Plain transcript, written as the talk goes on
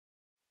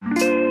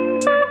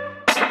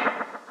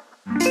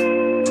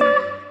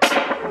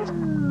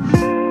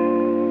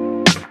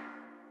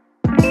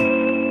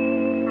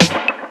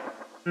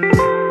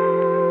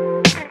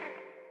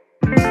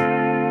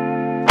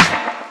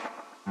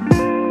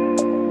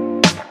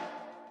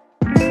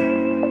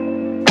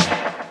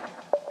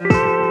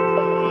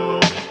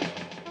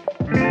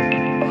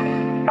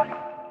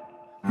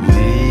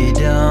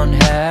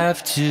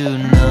have to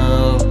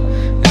know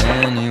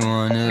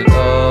anyone at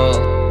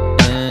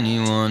all,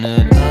 anyone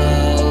at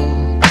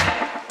all.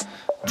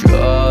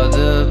 Draw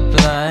the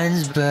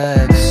blinds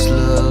back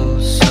slow,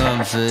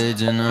 some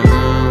fade in a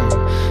room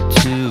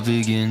to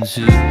begin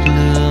to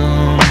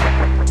bloom.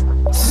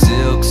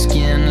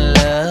 Silkskin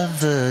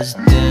lovers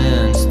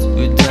danced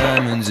with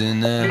diamonds in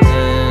their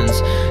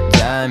hands,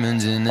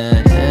 diamonds in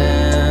their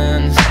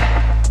hands.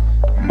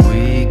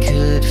 We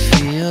could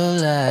feel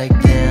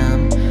like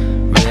them,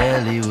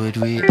 rarely would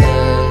we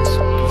ask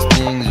of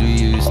things we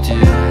used to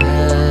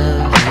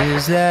have.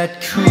 Is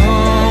that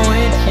cool?